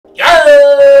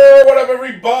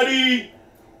everybody.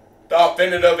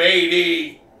 Definitive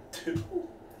 82.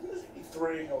 What is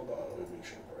 83? Hold on, let me make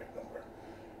sure the right number.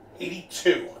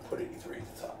 82. I put 83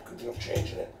 at the top. Good thing I'm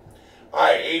changing it. All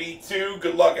right, 82.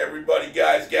 Good luck, everybody,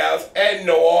 guys, gals, and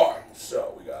Noir.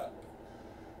 So we got.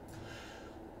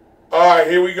 All right,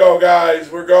 here we go, guys.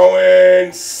 We're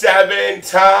going 7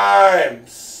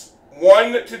 times.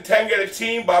 1 to 10 get a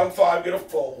team. Bottom 5 get a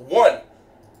full. 1,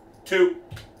 2,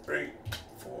 3,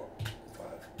 4, 5,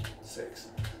 6,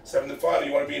 7 to 5.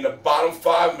 You want to be in the bottom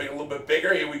 5 and make it a little bit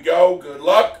bigger. Here we go. Good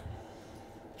luck.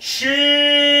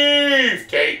 Chief,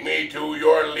 take me to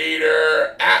your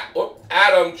leader.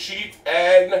 Adam, Chief,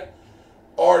 and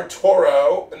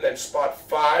Arturo. And then spot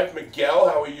 5, Miguel.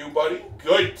 How are you, buddy?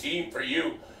 Good team for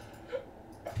you.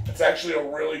 It's actually a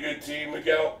really good team,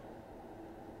 Miguel.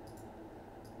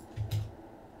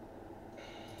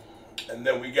 And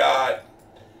then we got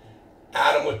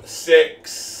Adam with the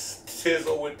 6,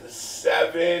 Tizzle with the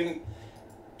 7,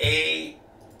 8,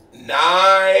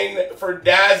 9 for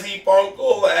Dazzy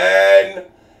Funkle, and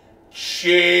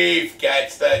Chief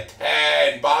gets the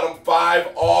 10. Bottom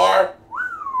 5 are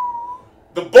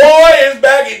the boy is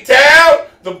back in town.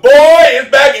 The boy is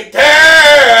back in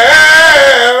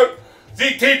town.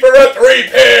 ZT for a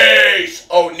 3-piece.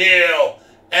 O'Neal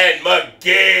and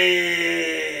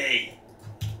McGee.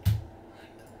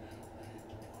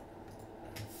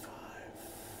 5.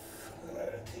 I'm going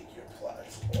to take your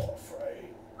plots off,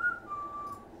 right?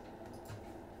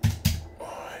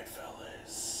 Alright,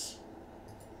 fellas.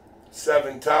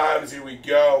 7 times. Here we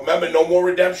go. Remember, no more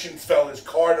redemptions, fellas.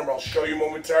 Card number. I'll show you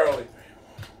momentarily.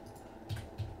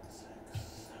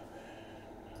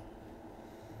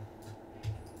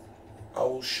 I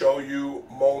will show you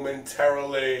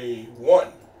momentarily.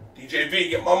 1. DJ V,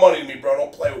 get my money to me, bro.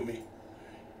 Don't play with me.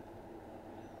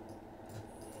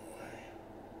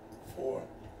 4,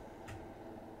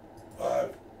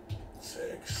 5,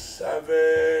 6,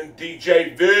 7.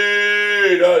 DJ V,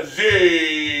 the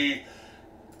Z.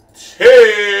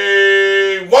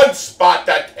 T. 1 spot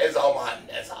that is on my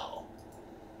Nezzo.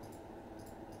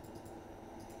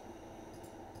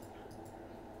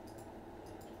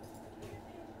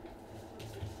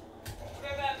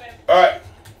 All right.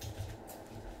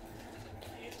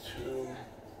 2.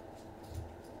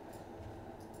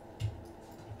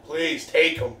 Please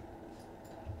take them.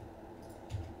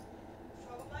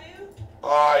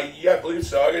 Yeah, I believe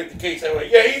so. I got the case anyway.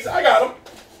 Yeah, I got him.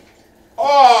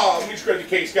 Oh, let me just grab the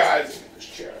case, guys. Let's get this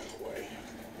chair out of the way.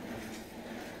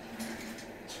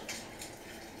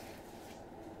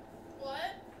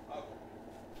 What?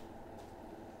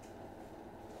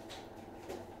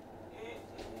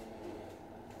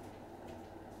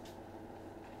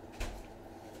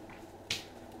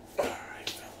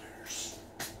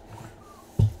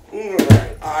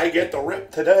 Alright, I get the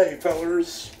rip today,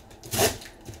 fellers.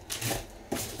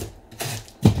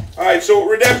 Alright, so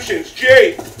redemptions.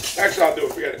 Jay. Actually, I'll do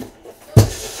it. Forget it.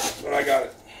 But I got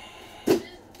it.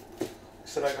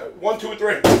 Said I got it. 1, 2,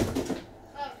 3.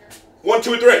 1,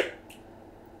 2, 3.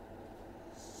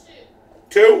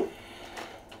 2.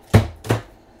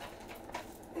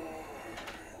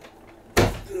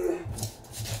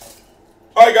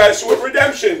 Alright, guys, so with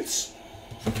redemptions.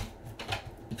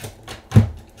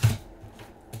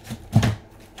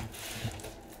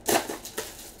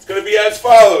 Going to be as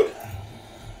followed.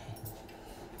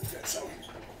 Got some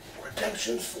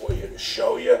redemptions for you to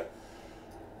show you.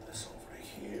 This over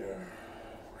here.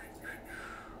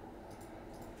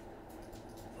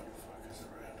 What the fuck is the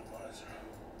randomizer?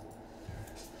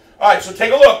 Alright, so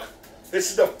take a look.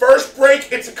 This is the first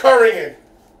break it's occurring in.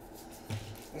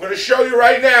 I'm going to show you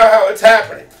right now how it's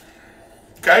happening.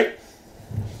 Okay?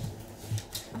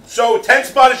 So 10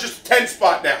 spot is just a 10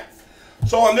 spot now.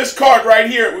 So on this card right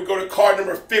here, it would go to card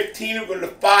number 15. It would go to the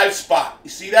 5 spot. You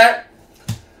see that?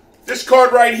 This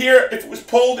card right here, if it was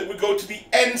pulled, it would go to the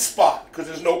N spot because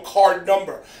there's no card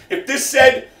number. If this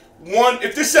said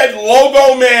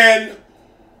Logo Man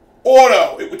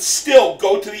Auto, it would still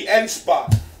go to the N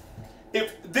spot.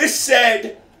 If this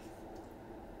said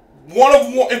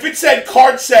if it said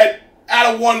card set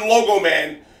out of 1 Logo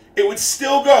Man, it would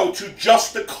still go to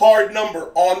just the card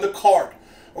number on the card.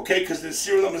 Okay, because the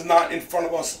serial number is not in front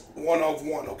of us, 1 of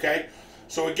 1, okay?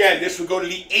 So again, this would go to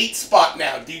the 8 spot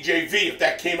now, DJV, if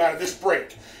that came out of this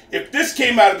break. If this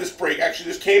came out of this break, actually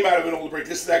this came out of an older break,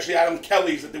 this is actually Adam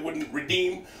Kelly's that they wouldn't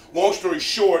redeem. Long story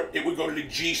short, it would go to the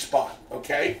G spot,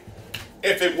 okay?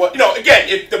 If it was, again,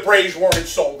 if the Braves weren't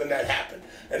sold and that happened.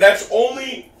 And that's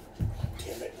only,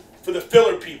 damn it, for the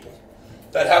filler people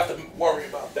that have to worry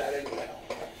about that anyhow.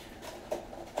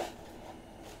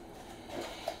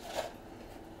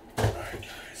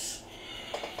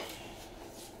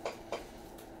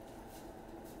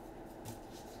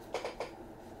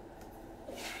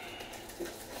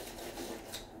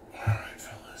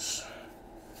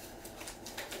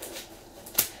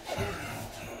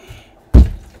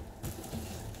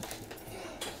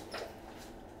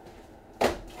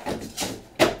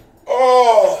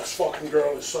 Oh, this fucking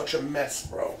girl is such a mess,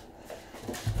 bro.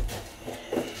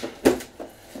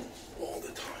 All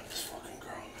the time, this fucking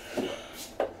girl, man.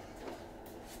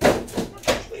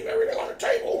 Just leave everything on the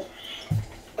table.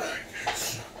 Alright,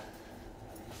 guys.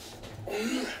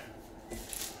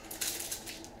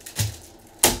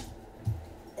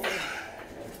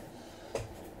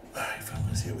 Alright,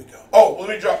 fellas, here we go. Oh, let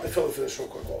me drop the filler for this real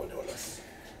quick while we're doing this.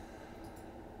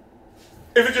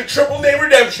 If it's a triple name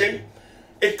redemption,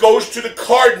 it goes to the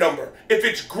card number. If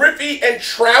it's Griffey and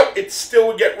Trout, it still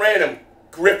would get random.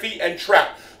 Griffey and Trout.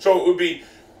 So it would be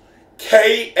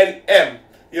K and M.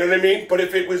 You know what I mean? But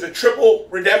if it was a triple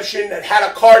redemption that had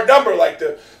a card number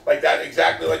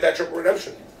exactly like that triple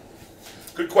redemption.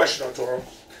 Good question, Arturo.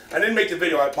 I didn't make the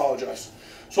video, I apologize.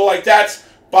 So like that's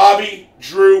Bobby,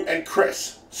 Drew, and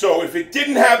Chris. So if it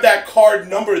didn't have that card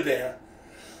number there,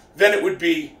 then it would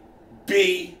be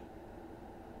B,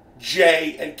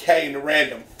 J, and K in the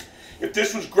random. If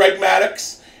this was Greg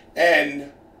Maddux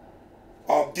and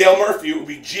Dale Murphy, it would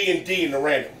be G and D in the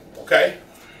random. Okay?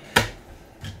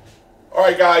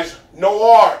 Alright, guys.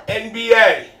 Noir,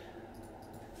 NBA.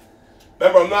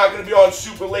 Remember, I'm not going to be on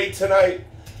super late tonight.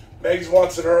 Megs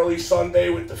wants an early Sunday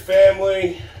with the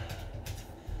family.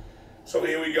 So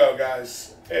here we go,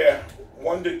 guys. Yeah.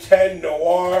 1 to 10,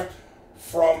 Noir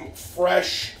from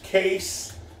Fresh Case.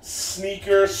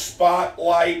 Sneaker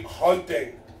Spotlight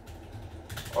Hunting.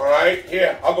 Alright,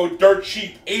 here, I'll go dirt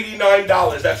cheap.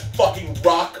 $89. That's fucking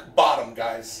rock bottom,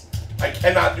 guys. I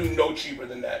cannot do no cheaper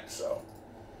than that, so.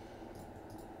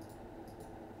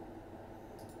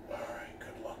 Alright,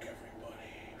 good luck, everybody.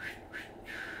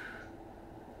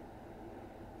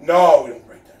 No, we don't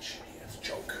break that shit here. It's a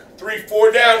joke. 3,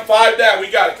 4 down, 5 down. We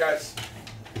got it, guys.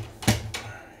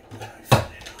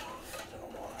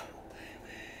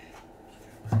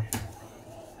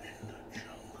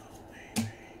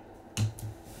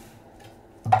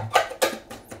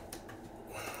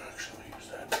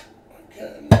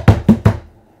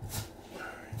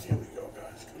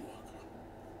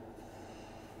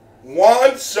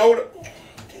 Juan Soto.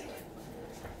 Damn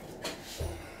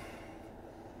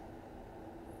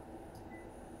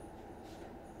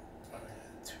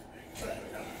it.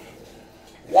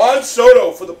 Juan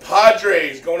Soto for the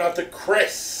Padres going out to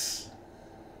Chris.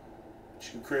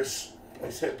 Chris,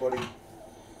 nice hit, buddy.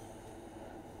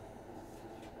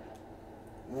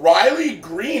 Riley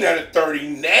Green out of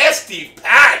 30. Nasty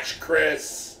patch,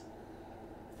 Chris.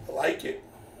 I like it.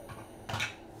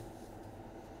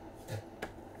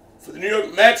 For the New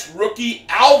York Mets, rookie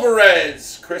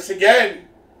Alvarez. Chris again.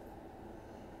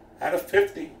 Out of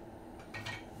 50.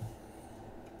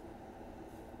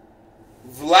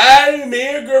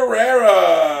 Vladimir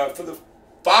Guerrero for the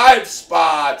 5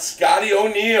 spot. Scotty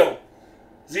O'Neal.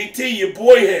 ZT, your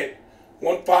boy hit.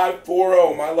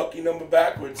 1540. My lucky number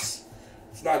backwards.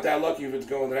 It's not that lucky if it's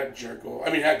going to that jerk. I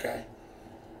mean, that guy.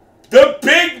 The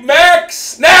Big Mac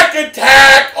Snack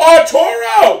Attack.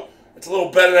 Arturo. It's a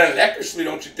little better than an Eckersley,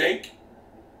 don't you think?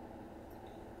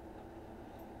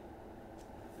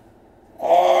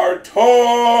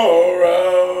 Arturo.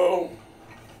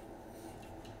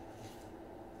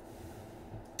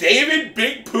 David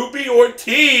Big Poopy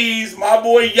Ortiz. My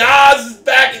boy Yaz is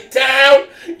back in town.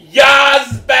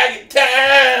 Yaz is back in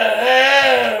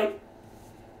town.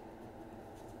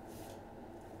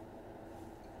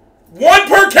 1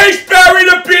 per case, Barry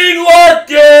the Bean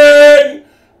Larkin.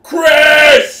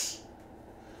 Chris.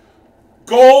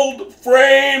 Gold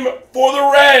frame for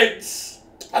the Reds.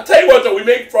 I'll tell you what, though, we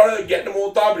make fun of him getting him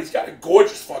all the time, but he's got a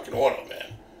gorgeous fucking auto,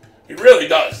 man. He really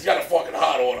does. He's got a fucking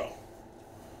hot auto.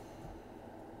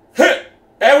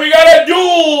 And we got a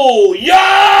duel.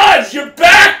 Yes, you're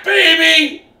back,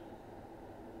 baby.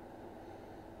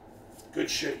 Good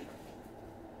shit.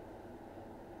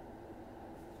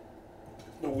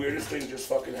 The weirdest thing just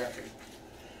fucking happened.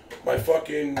 My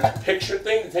fucking picture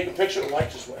thing, to take a picture, the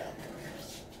light just went out.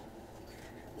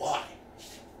 Why?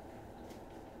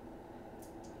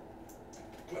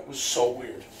 That was so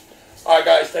weird. Alright,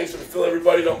 guys, thanks for the fill,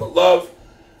 everybody. Nothing but love.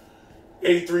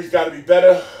 83's got to be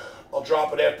better. I'll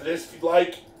drop it after this if you'd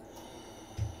like.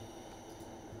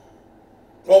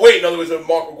 Well, wait, in other words,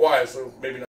 Mark McGuire, so maybe not.